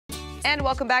And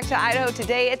welcome back to Idaho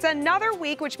Today. It's another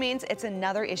week, which means it's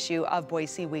another issue of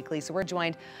Boise Weekly. So we're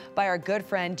joined by our good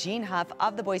friend Jeanne Huff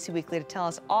of the Boise Weekly to tell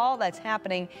us all that's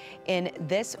happening in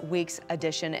this week's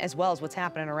edition, as well as what's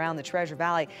happening around the Treasure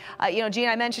Valley. Jeanne,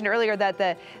 I mentioned earlier that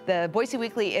the Boise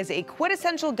Weekly is a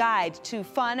quintessential guide to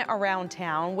fun around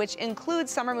town, which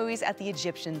includes summer movies at the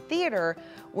Egyptian Theater,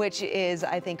 which is,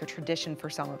 I think, a tradition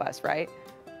for some of us, right?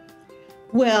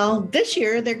 Well, this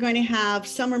year they're going to have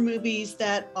summer movies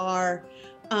that are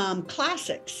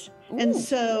classics. Ooh. And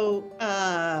so,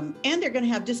 and they're going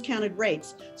to have discounted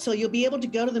rates. So you'll be able to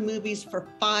go to the movies for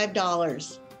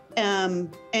 $5. And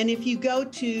if you go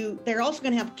to, they're also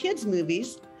going to have kids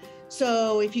movies.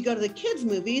 So if you go to the kids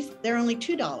movies, they're only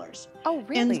 $2. Oh,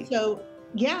 really? And so,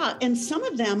 yeah, and some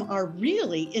of them are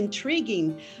really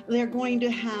intriguing. They're going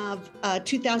to have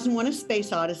 2001: A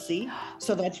Space Odyssey,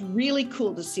 so that's really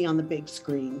cool to see on the big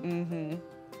screen.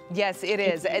 Mm-hmm. Yes, it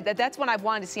is. That's one I've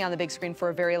wanted to see on the big screen for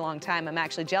a very long time. I'm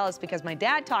actually jealous because my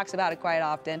dad talks about it quite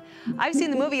often. I've seen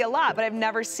the movie a lot, but I've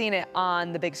never seen it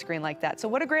on the big screen like that. So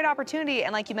what a great opportunity,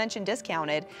 and like you mentioned,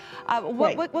 discounted.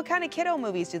 What kind of kiddo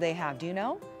movies do they have? Do you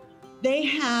know? They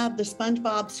have the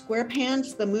SpongeBob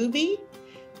SquarePants, the movie.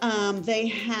 They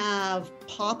have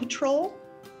Paw Patrol,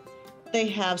 they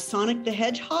have Sonic the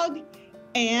Hedgehog,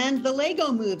 and the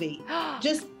Lego movie,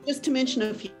 just to mention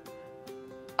a few.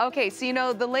 Okay,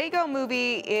 so the Lego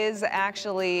movie is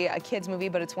actually a kid's movie,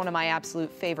 but it's one of my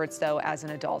absolute favorites, though, as an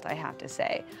adult, I have to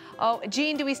say. Oh,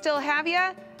 Jeanne, do we still have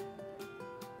you?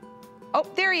 Oh,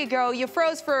 there you go. You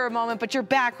froze for a moment, but you're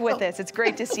back with us. It's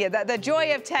great to see you. The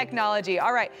joy of technology.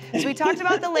 All right, so we talked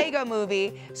about the Lego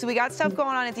movie. So we got stuff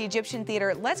going on at the Egyptian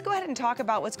Theater. Let's go ahead and talk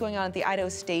about what's going on at the Idaho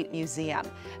State Museum,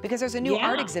 because there's a new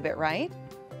art exhibit, right?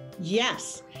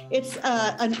 Yes, it's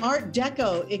an Art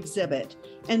Deco exhibit.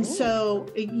 And so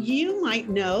you might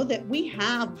know that we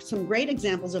have some great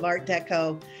examples of Art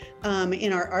Deco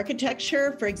in our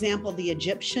architecture. For example, the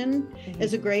Egyptian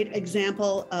is a great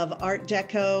example of Art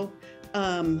Deco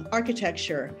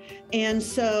architecture. And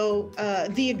so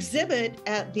the exhibit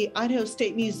at the Idaho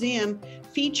State Museum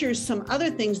features some other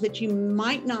things that you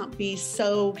might not be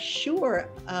so sure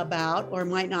about or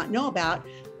might not know about.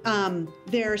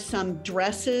 There are some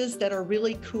dresses that are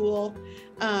really cool.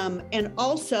 And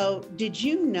also, did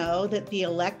you know that the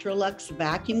Electrolux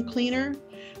vacuum cleaner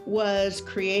was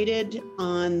created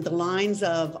on the lines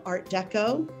of Art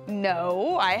Deco?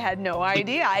 No, I had no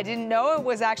idea. I didn't know it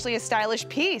was actually a stylish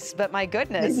piece, but my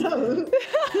goodness. I know.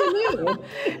 Who knew?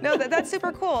 No, that's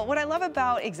super cool. What I love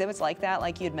about exhibits like that,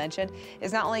 like you'd mentioned,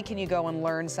 is not only can you go and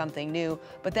learn something new,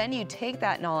 but then you take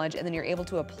that knowledge and then you're able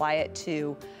to apply it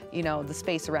to, the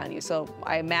space around you. So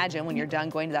I imagine when you're done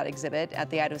going to that exhibit at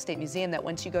the Idaho State Museum that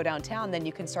once you go downtown, then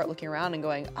you can start looking around and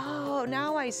going, oh,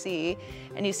 now I see.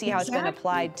 And you see how it's been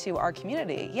applied to our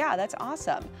community. Yeah, that's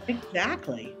awesome.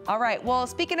 Exactly. All right, well,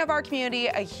 speaking of our community,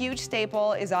 a huge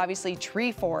staple is obviously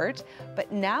Tree Fort,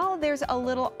 but now there's a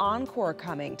little encore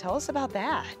coming. Tell us about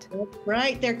that.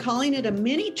 Right, they're calling it a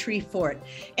mini Tree Fort.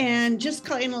 And just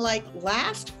kind of like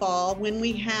last fall when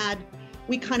we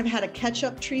kind of had a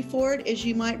catch-up Tree Fort, as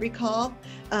you might recall,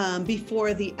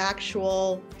 before the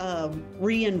actual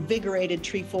reinvigorated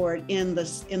Tree Fort in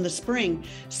the spring.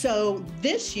 So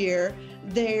this year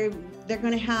they're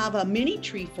going to have a mini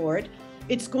Tree Fort.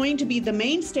 It's going to be, the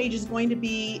main stage is going to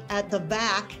be at the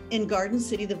VAC in Garden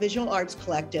City, the Visual Arts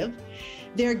Collective.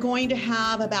 They're going to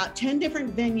have about 10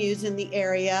 different venues in the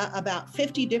area, about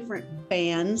 50 different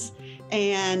bands,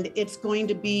 and it's going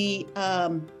to be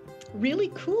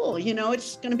really cool.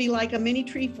 It's going to be like a mini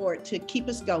Tree Fort to keep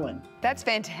us going. That's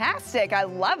fantastic. I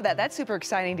love that. That's super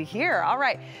exciting to hear. All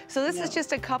right. So this is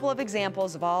just a couple of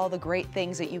examples of all the great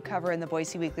things that you cover in the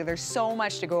Boise Weekly. There's so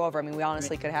much to go over. I mean, we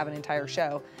honestly could have an entire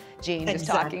show, Jeanne, just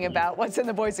talking about what's in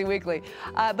the Boise Weekly.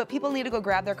 But people need to go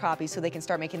grab their copies so they can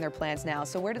start making their plans now.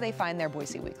 So where do they find their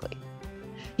Boise Weekly?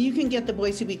 You can get the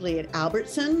Boise Weekly at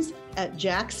Albertsons, at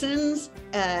Jackson's,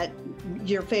 at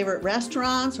your favorite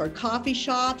restaurants or coffee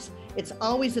shops. It's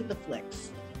always at the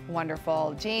Flicks.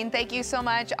 Wonderful. Jeanne, thank you so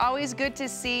much. Always good to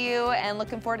see you and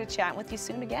looking forward to chatting with you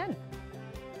soon again.